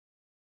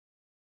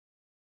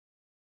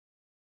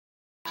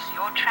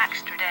your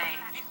tracks today.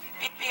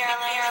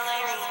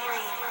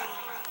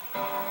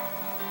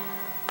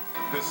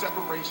 The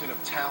separation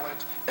of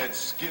talent and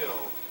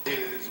skill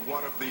is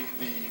one of the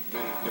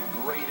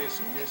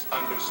greatest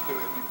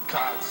misunderstood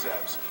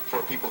concepts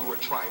for people who are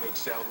trying to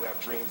excel, who have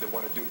dreams, that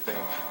want to do things.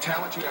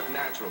 Talent you have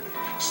naturally.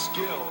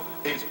 Skill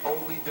is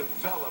only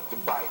developed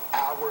by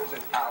hours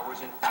and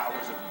hours and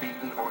hours of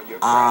beating on your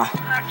craft.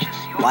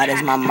 Why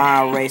does my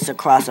mind race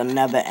across a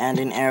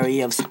never-ending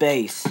area of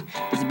space?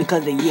 It's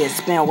because the years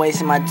spent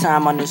wasting my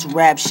time on this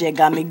rap shit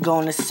got me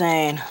going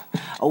insane.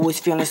 Always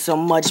feeling so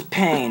much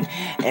pain.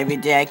 Every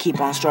day I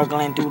keep on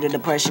struggling through the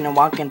depression and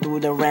walking through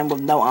the rain with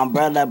no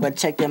umbrella,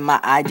 protecting my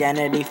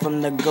identity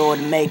from the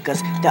gold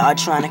makers that are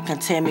trying to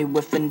contain me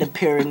within the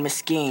pyramid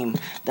scheme.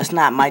 That's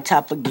not my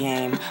type of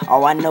game.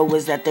 All I know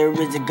is that there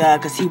is a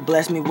God, cause he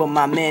blessed me with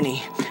my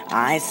many.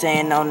 I ain't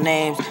saying no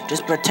names,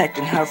 just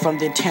protecting her from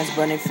the intense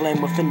burning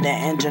flame within the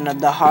engine of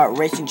the heart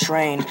racing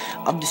train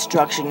of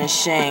destruction and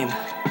shame.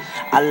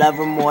 I love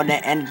her more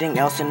than anything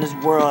else in this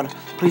world.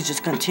 Please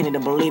just continue to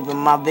believe in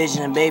my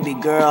vision, baby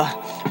girl.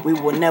 We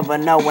will never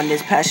know when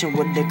this passion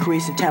will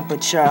decrease in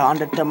temperature on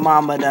the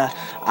thermometer.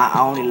 I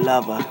only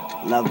love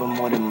her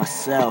more than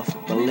myself.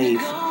 Believe.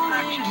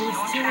 Purchase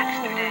your tracks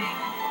today.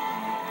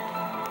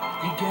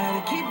 You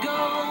gotta keep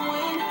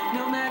going,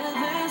 no matter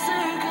the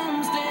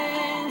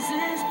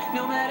circumstances,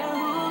 no matter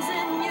who's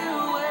in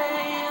your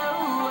way.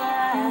 Oh,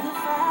 through the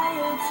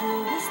fire to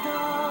the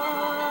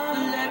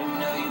storm. Let 'em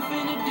know you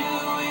finna do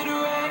it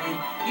right.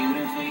 You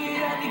done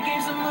figured out the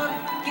game, so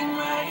motherfucking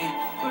right.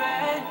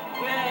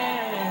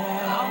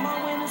 All my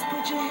winners,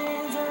 put your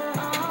hands up.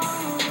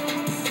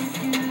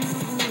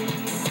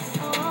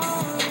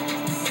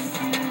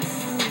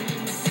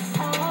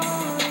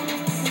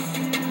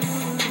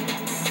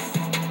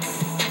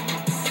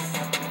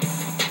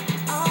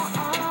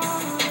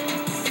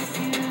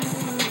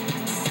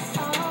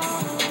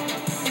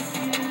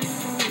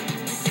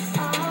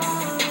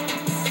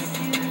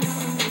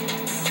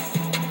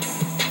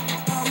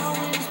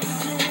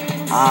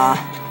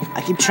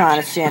 I keep trying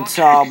to stand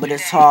tall, but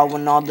it's hard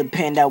when all the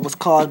pain that was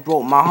caused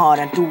broke my heart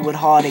and threw it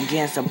hard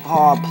against a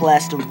hard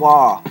plaster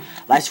wall.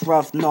 Life's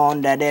rough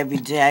knowing that every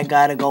day I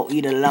gotta go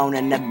eat alone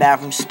in the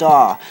bathroom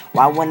stall.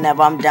 Why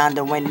whenever I'm down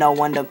there ain't no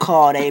one to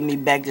call, they aid me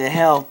back to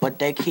health, but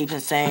they keep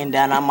saying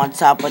that I'm on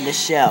top of the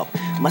shelf.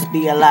 Must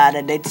be a lie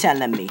that they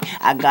telling me.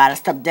 I gotta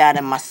stop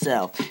doubting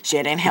myself.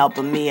 Shit ain't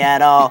helping me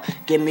at all.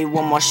 Give me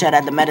one more shot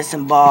at the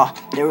medicine ball.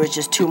 There is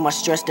just too much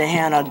stress to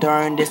handle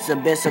during this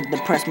abyss of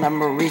depressed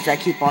memories I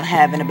keep on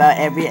having about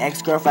every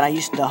ex-girlfriend I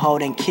used to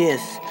hold and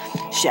kiss.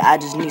 Shit, I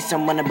just need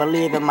someone to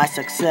believe in my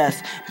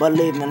success.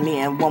 Believe in me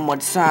and one more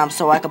time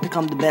so I can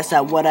become the best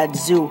at what I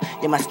do.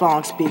 Yeah, my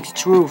song speaks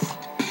truth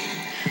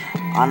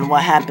on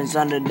what happens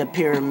under the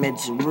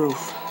pyramid's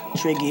roof.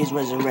 Triggy is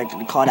resurrected.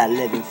 We call that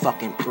living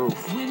fucking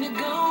proof. When the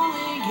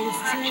going gets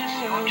Purchase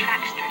your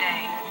tracks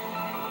today.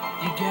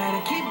 you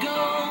gotta keep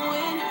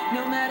going,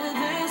 no matter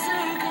the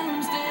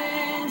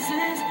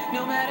circumstances,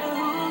 no matter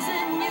who's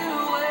in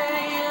your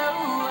way.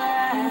 Oh,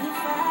 through the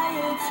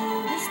fire to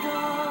the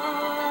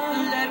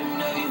storm. Let 'em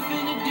know you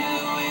finna do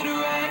it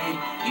right.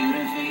 You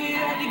done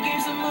figured out the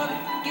game, so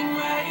motherfucking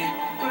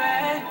right.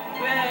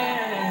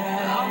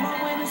 All my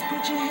winners,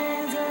 put your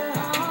hands up.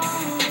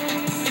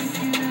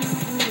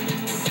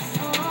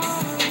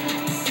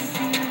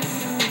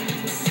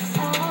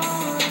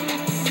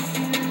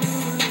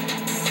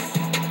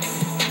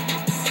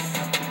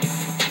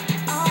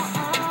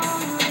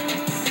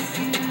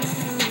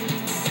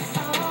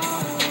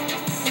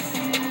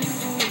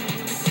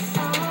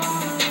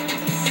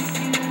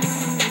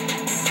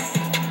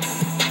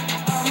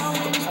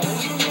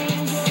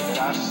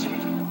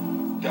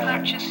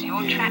 Purchase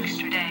your tracks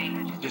today.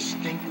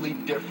 Distinctly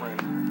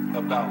different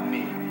about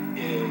me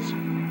is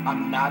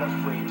I'm not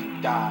afraid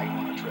to die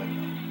on a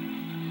treadmill.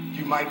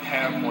 You might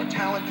have more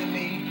talent than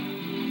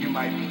me, you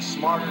might be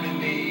smarter than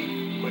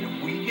me, but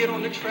if we get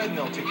on the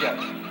treadmill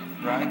together,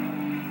 right,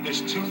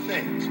 there's two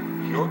things.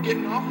 You're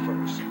getting off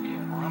first,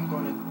 or I'm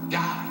gonna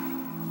die.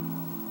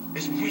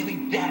 It's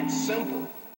really that simple.